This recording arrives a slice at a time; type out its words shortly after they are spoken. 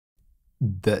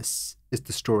This is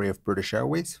the story of British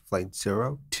Airways Flight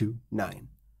 029.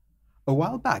 A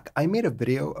while back, I made a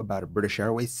video about a British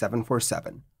Airways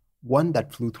 747, one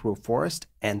that flew through a forest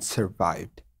and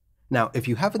survived. Now, if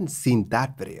you haven't seen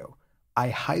that video, I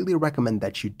highly recommend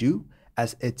that you do,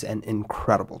 as it's an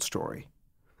incredible story.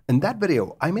 In that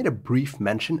video, I made a brief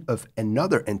mention of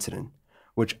another incident,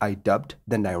 which I dubbed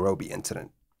the Nairobi incident.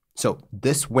 So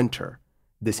this winter,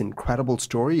 this incredible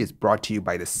story is brought to you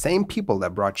by the same people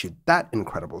that brought you that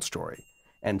incredible story,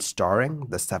 and starring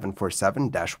the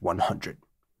 747-100.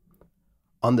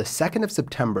 On the 2nd of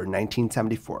September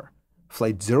 1974,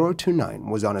 Flight 029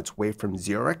 was on its way from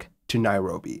Zürich to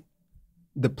Nairobi.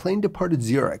 The plane departed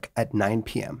Zürich at 9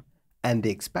 p.m., and they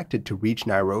expected to reach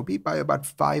Nairobi by about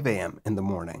 5 a.m. in the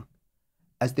morning.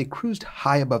 As they cruised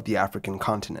high above the African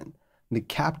continent, the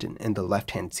captain in the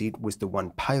left-hand seat was the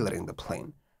one piloting the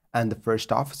plane, and the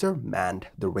first officer manned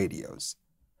the radios.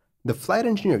 The flight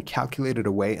engineer calculated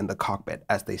away in the cockpit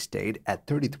as they stayed at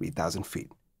 33,000 feet.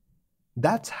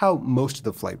 That's how most of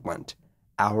the flight went,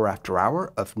 hour after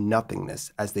hour of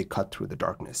nothingness as they cut through the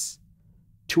darkness.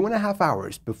 2.5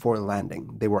 hours before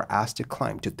landing, they were asked to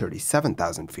climb to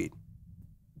 37,000 feet.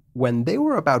 When they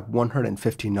were about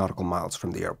 150 nautical miles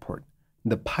from the airport,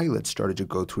 the pilots started to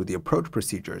go through the approach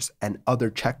procedures and other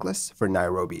checklists for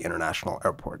Nairobi International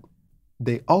Airport.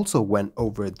 They also went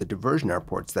over the diversion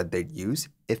airports that they'd use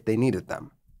if they needed them.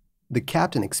 The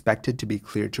captain expected to be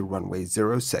cleared to runway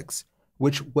 06,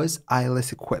 which was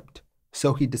ILS equipped,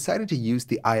 so he decided to use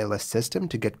the ILS system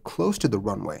to get close to the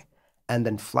runway and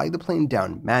then fly the plane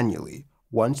down manually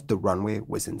once the runway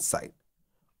was in sight.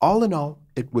 All in all,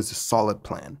 it was a solid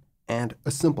plan, and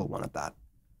a simple one at that.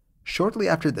 Shortly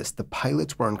after this, the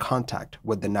pilots were in contact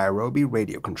with the Nairobi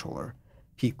radio controller.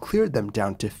 He cleared them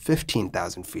down to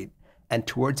 15,000 feet and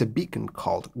towards a beacon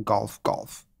called Golf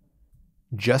Golf.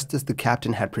 Just as the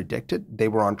captain had predicted, they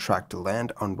were on track to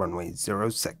land on runway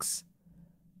 06.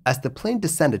 As the plane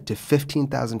descended to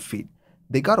 15,000 feet,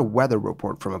 they got a weather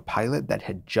report from a pilot that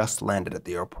had just landed at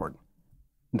the airport.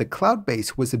 The cloud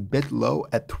base was a bit low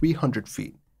at 300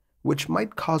 feet, which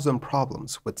might cause them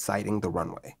problems with sighting the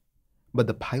runway. But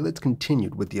the pilots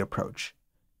continued with the approach.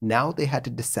 Now they had to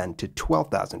descend to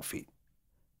 12,000 feet.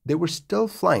 They were still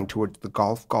flying towards the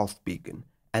Golf Golf beacon,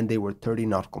 and they were 30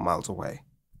 nautical miles away.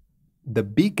 The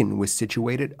beacon was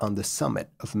situated on the summit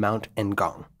of Mount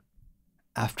Ngong.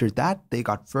 After that, they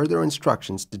got further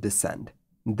instructions to descend,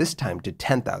 this time to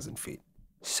 10,000 feet.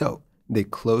 So they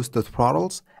closed the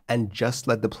throttles and just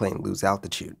let the plane lose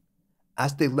altitude.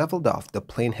 As they leveled off, the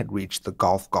plane had reached the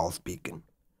Golf Golf beacon.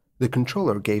 The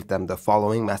controller gave them the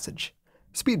following message: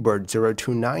 Speedbird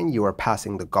 029, you are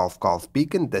passing the Golf Golf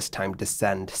beacon, this time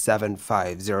descend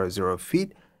 7500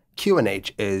 feet,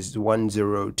 QNH is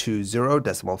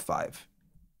 1020.5.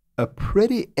 A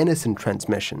pretty innocent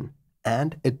transmission,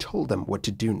 and it told them what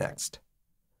to do next.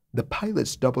 The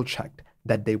pilots double-checked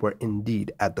that they were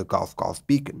indeed at the Golf Golf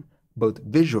beacon, both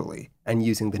visually and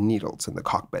using the needles in the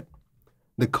cockpit.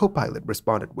 The co-pilot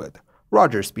responded with,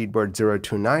 Roger, Speedbird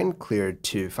 029 cleared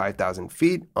to 5,000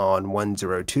 feet on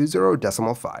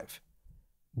 1020.5.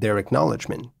 Their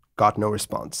acknowledgement got no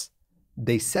response.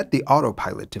 They set the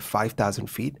autopilot to 5,000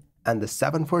 feet, and the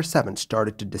 747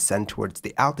 started to descend towards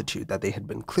the altitude that they had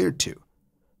been cleared to.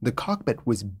 The cockpit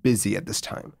was busy at this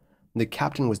time. The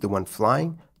captain was the one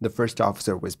flying, the first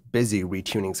officer was busy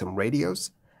retuning some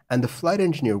radios, and the flight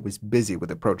engineer was busy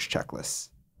with approach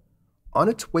checklists. On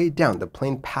its way down, the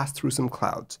plane passed through some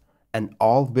clouds, and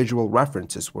all visual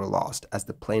references were lost as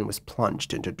the plane was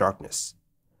plunged into darkness.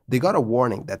 They got a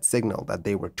warning that signaled that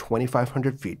they were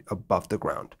 2,500 feet above the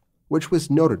ground, which was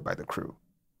noted by the crew.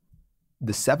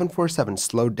 The 747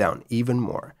 slowed down even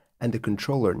more, and the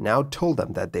controller now told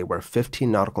them that they were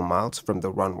 15 nautical miles from the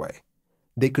runway.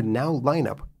 They could now line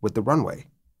up with the runway.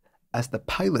 As the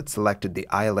pilot selected the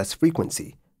ILS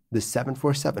frequency, the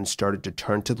 747 started to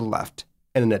turn to the left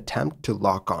in an attempt to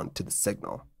lock on to the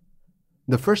signal.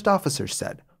 The first officer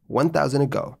said 1,000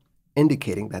 ago,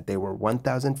 indicating that they were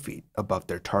 1,000 feet above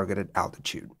their targeted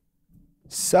altitude.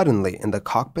 Suddenly, in the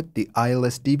cockpit, the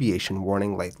ILS deviation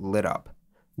warning light lit up.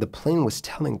 The plane was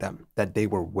telling them that they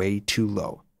were way too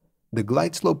low. The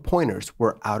glide slope pointers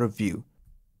were out of view.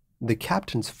 The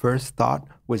captain's first thought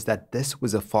was that this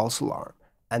was a false alarm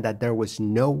and that there was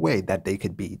no way that they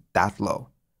could be that low.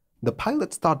 The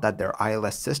pilots thought that their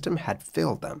ILS system had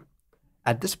failed them.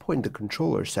 At this point, the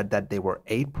controller said that they were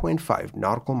 8.5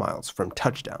 nautical miles from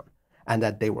touchdown and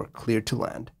that they were cleared to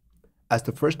land. As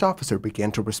the first officer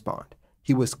began to respond,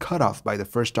 he was cut off by the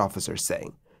first officer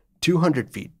saying,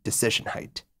 200 feet decision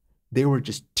height. They were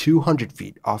just 200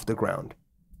 feet off the ground.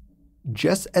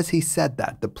 Just as he said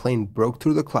that, the plane broke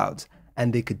through the clouds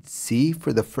and they could see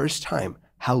for the first time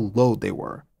how low they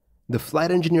were. The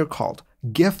flight engineer called,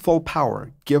 give full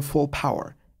power,"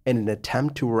 in an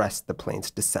attempt to arrest the plane's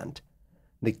descent.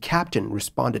 The captain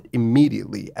responded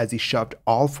immediately as he shoved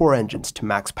all 4 engines to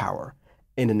max power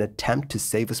in an attempt to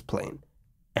save his plane.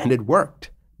 And it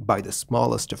worked, by the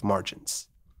smallest of margins.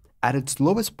 At its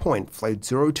lowest point, Flight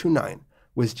 029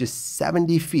 was just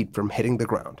 70 feet from hitting the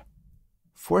ground.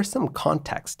 For some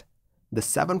context, the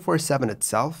 747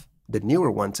 itself, the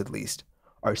newer ones at least,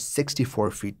 are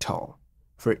 64 feet tall.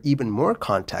 For even more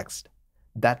context,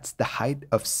 that's the height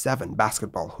of 7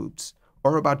 basketball hoops,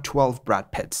 or about 12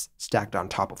 Brad Pitts stacked on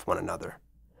top of one another.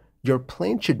 Your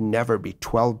plane should never be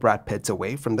 12 Brad Pitts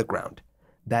away from the ground.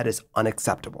 That is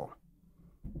unacceptable.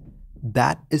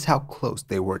 That is how close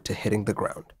they were to hitting the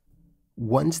ground.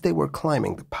 Once they were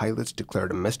climbing, the pilots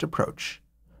declared a missed approach.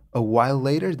 A while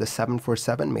later, the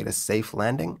 747 made a safe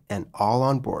landing and all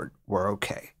on board were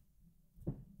okay.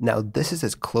 Now, this is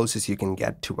as close as you can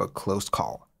get to a close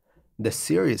call. The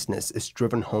seriousness is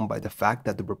driven home by the fact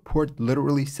that the report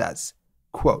literally says,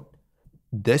 quote,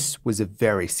 "This was a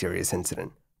very serious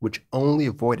incident, which only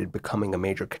avoided becoming a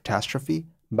major catastrophe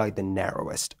by the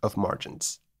narrowest of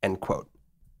margins," end quote.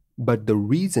 But the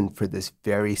reason for this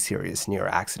very serious near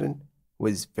accident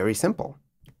was very simple.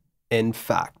 In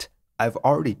fact, I've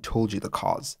already told you the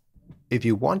cause. If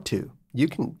you want to, you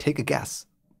can take a guess.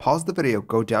 Pause the video,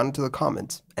 go down into the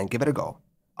comments, and give it a go.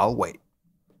 I'll wait.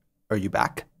 Are you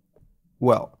back?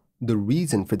 Well, the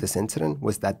reason for this incident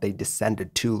was that they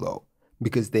descended too low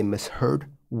because they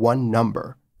misheard one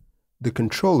number. The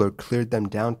controller cleared them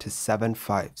down to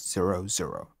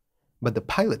 7500, but the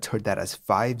pilots heard that as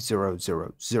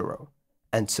 5000,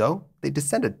 and so they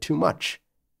descended too much.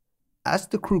 As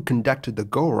the crew conducted the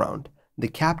go-around, the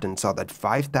captain saw that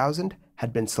 5000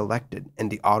 had been selected in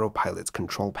the autopilot's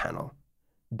control panel.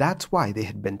 That's why they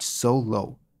had been so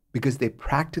low, because they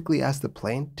practically asked the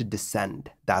plane to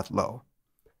descend that low.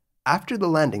 After the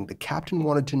landing, the captain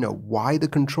wanted to know why the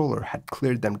controller had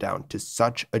cleared them down to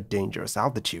such a dangerous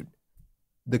altitude.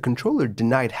 The controller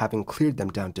denied having cleared them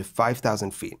down to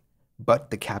 5,000 feet,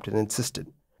 but the captain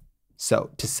insisted.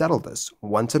 So, to settle this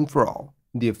once and for all,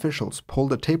 the officials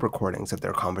pulled the tape recordings of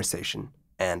their conversation,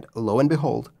 and lo and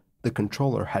behold, the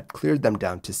controller had cleared them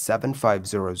down to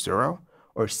 7500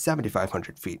 or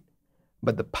 7,500 feet.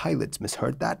 But the pilots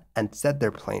misheard that and set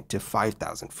their plane to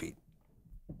 5,000 feet.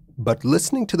 But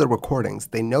listening to the recordings,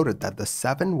 they noted that the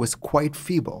 7 was quite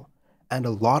feeble, and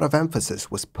a lot of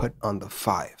emphasis was put on the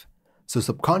 5. So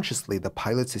subconsciously, the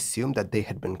pilots assumed that they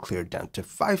had been cleared down to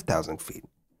 5,000 feet.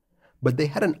 But they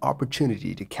had an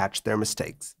opportunity to catch their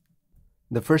mistakes.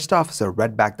 The first officer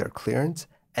read back their clearance,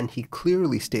 and he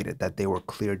clearly stated that they were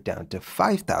cleared down to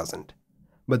 5,000.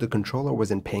 But the controller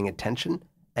wasn't paying attention,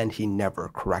 and he never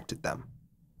corrected them.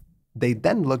 They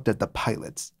then looked at the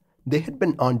pilots. They had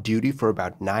been on duty for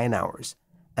about 9 hours,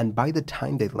 and by the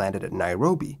time they landed at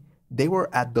Nairobi, they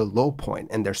were at the low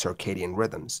point in their circadian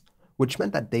rhythms, which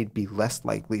meant that they'd be less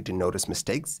likely to notice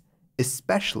mistakes,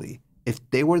 especially if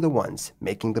they were the ones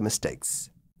making the mistakes.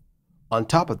 On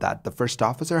top of that, the first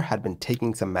officer had been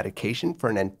taking some medication for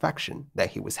an infection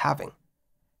that he was having.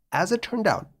 As it turned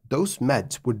out, those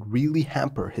meds would really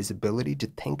hamper his ability to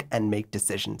think and make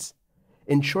decisions.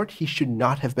 In short, he should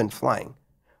not have been flying.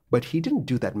 But he didn't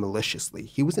do that maliciously.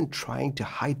 He wasn't trying to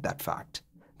hide that fact,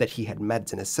 that he had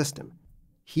meds in his system.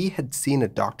 He had seen a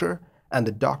doctor, and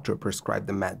the doctor prescribed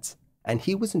the meds, and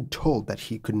he wasn't told that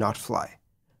he could not fly.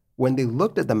 When they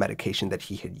looked at the medication that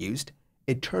he had used,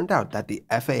 it turned out that the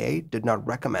FAA did not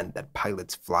recommend that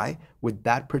pilots fly with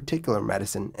that particular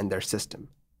medicine in their system.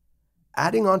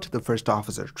 Adding on to the first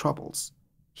officer's troubles,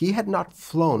 he had not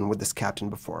flown with this captain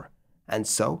before, and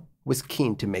so was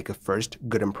keen to make a first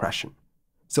good impression.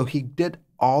 So he did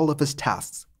all of his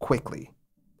tasks quickly.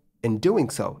 In doing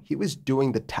so, he was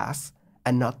doing the tasks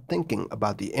and not thinking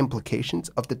about the implications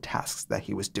of the tasks that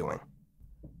he was doing.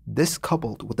 This,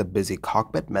 coupled with a busy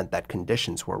cockpit, meant that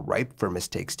conditions were ripe for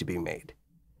mistakes to be made.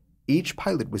 Each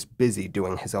pilot was busy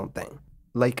doing his own thing.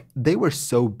 Like, they were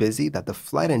so busy that the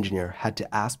flight engineer had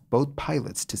to ask both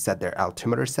pilots to set their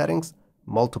altimeter settings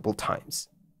multiple times.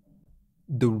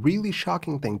 The really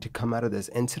shocking thing to come out of this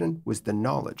incident was the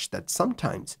knowledge that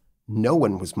sometimes no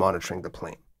one was monitoring the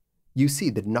plane. You see,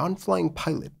 the non-flying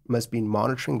pilot must be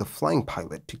monitoring the flying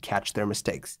pilot to catch their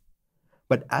mistakes.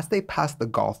 But as they passed the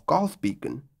golf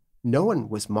beacon, no one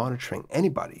was monitoring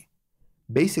anybody.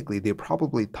 Basically, they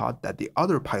probably thought that the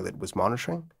other pilot was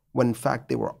monitoring, when in fact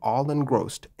they were all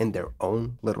engrossed in their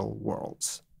own little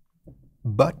worlds.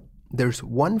 But there's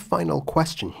one final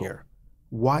question here.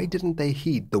 Why didn't they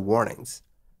heed the warnings?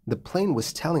 The plane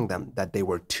was telling them that they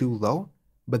were too low,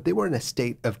 but they were in a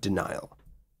state of denial.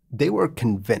 They were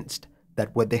convinced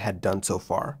that what they had done so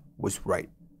far was right.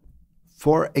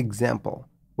 For example,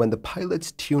 when the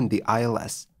pilots tuned the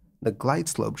ILS, the glide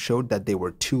slope showed that they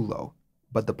were too low,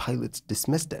 but the pilots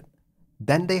dismissed it.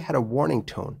 Then they had a warning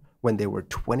tone when they were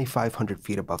 2,500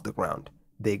 feet above the ground.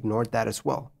 They ignored that as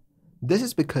well. This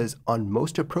is because on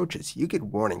most approaches you get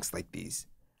warnings like these,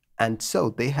 and so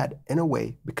they had in a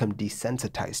way become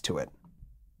desensitized to it.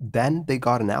 Then they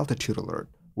got an altitude alert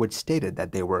which stated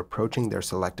that they were approaching their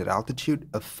selected altitude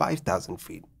of 5,000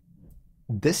 feet.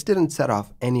 This didn't set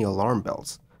off any alarm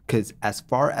bells, because as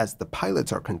far as the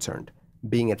pilots are concerned,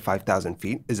 being at 5,000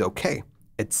 feet is okay,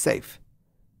 it's safe.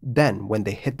 Then when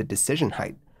they hit the decision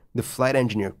height, the flight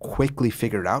engineer quickly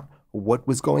figured out what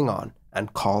was going on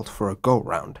and called for a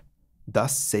go-round,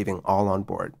 thus saving all on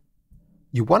board.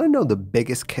 You want to know the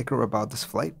biggest kicker about this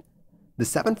flight? The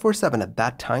 747 at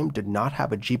that time did not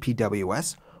have a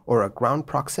GPWS or a ground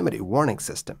proximity warning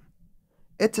system.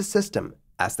 It's a system,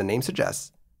 as the name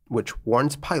suggests, which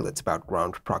warns pilots about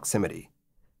ground proximity.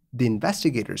 The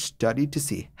investigators studied to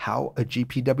see how a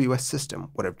GPWS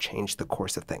system would have changed the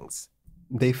course of things.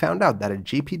 They found out that a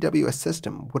GPWS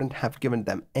system wouldn't have given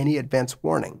them any advance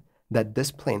warning that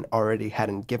this plane already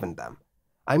hadn't given them.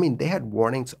 I mean, they had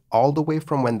warnings all the way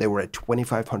from when they were at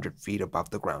 2,500 feet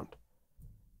above the ground.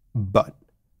 But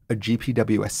a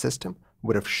GPWS system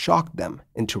would have shocked them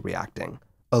into reacting.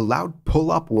 A loud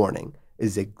pull-up warning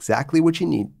is exactly what you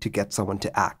need to get someone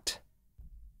to act.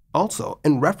 Also,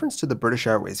 in reference to the British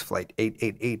Airways Flight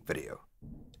 888 video,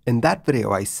 in that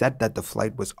video I said that the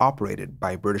flight was operated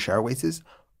by British Airways'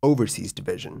 overseas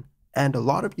division, and a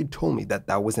lot of you told me that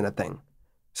that wasn't a thing.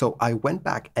 So I went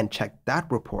back and checked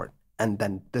that report and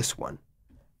then this one.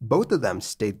 Both of them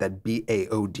state that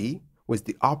BAOD was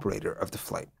the operator of the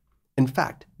flight. In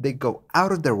fact, they go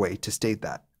out of their way to state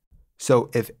that. So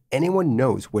if anyone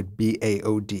knows what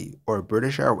BAOD or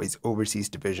British Airways Overseas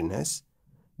Division is,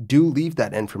 do leave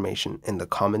that information in the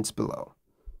comments below.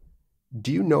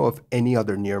 Do you know of any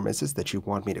other near misses that you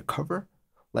want me to cover?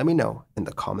 Let me know in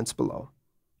the comments below.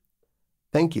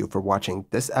 Thank you for watching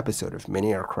this episode of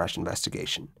Mini Air Crash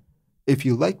Investigation. If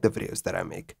you like the videos that I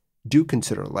make, do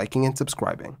consider liking and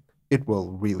subscribing. It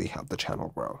will really help the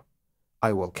channel grow.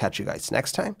 I will catch you guys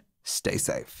next time. Stay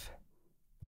safe.